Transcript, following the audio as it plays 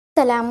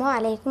Assalamu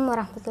alaikum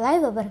warahmatullahi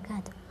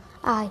wabarakatuh.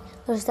 I,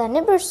 Rushda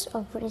Nibras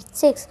of grade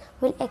 6,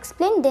 will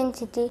explain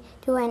density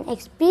to an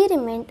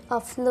experiment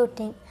of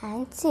floating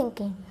and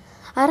sinking.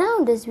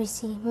 Around us we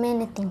see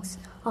many things,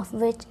 of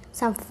which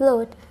some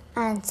float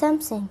and some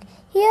sink.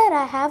 Here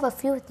I have a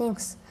few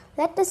things.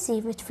 Let us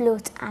see which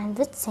floats and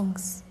which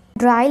sinks.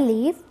 Dry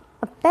leaf,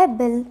 a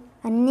pebble,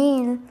 a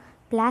nail,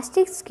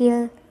 plastic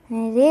scale,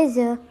 an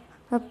eraser,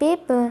 a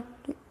paper,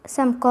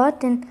 some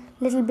cotton,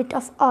 little bit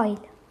of oil.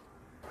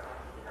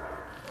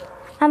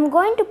 I am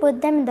going to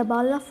put them in the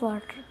bowl of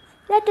water.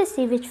 Let us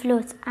see which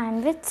floats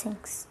and which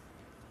sinks.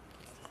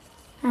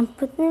 I am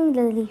putting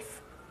the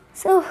leaf.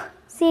 So,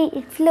 see,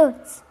 it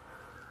floats.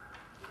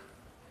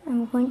 I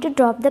am going to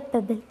drop the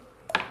pebble.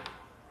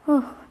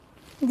 Oh,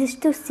 this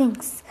too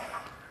sinks.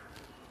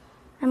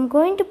 I am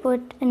going to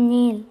put a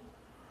nail.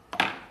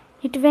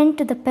 It went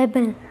to the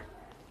pebble.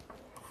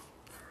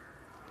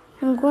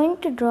 I am going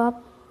to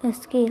drop a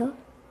scale.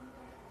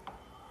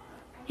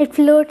 It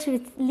floats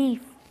with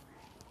leaf.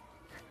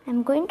 I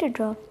am going to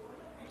drop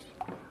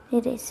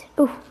eraser.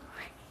 Oh,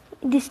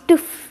 this too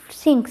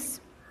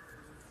sinks.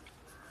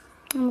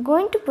 I am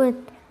going to put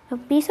a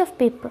piece of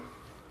paper.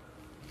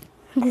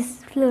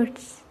 This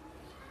floats.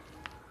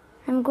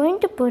 I am going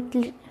to put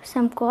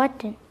some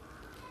cotton.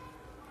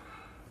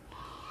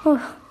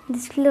 Oh,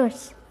 this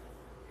floats.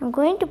 I am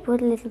going to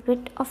put a little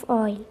bit of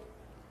oil.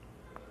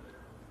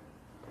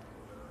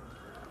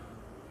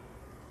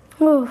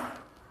 Oh,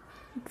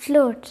 it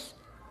floats.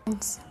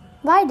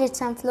 Why did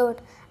some float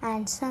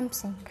and some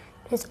sink?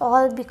 It is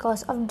all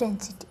because of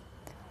density.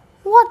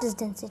 What is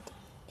density?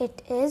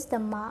 It is the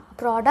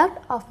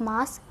product of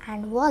mass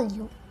and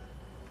volume.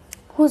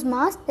 Whose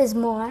mass is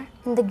more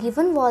in the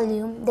given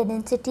volume, the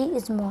density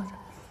is more.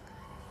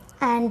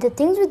 And the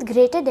things with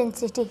greater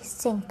density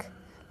sink,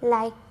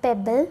 like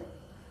pebble,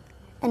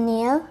 a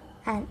nail,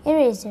 and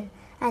eraser.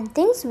 And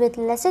things with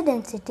lesser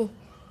density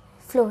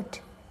float,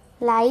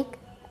 like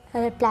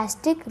a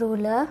plastic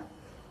ruler,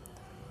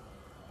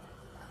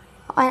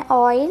 an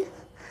oil,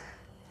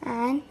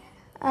 and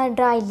a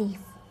dry leaf.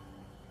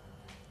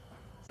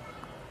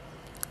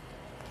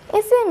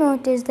 If you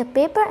notice, the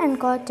paper and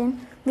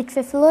cotton which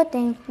were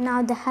floating,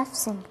 now they have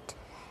sinked.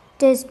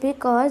 It is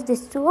because they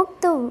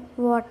soaked the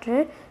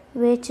water,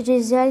 which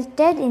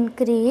resulted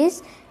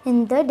increase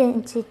in the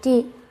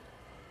density.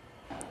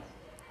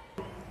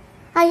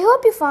 I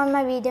hope you found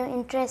my video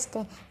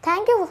interesting.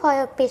 Thank you for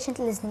your patient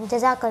listening.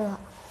 Jazakallah.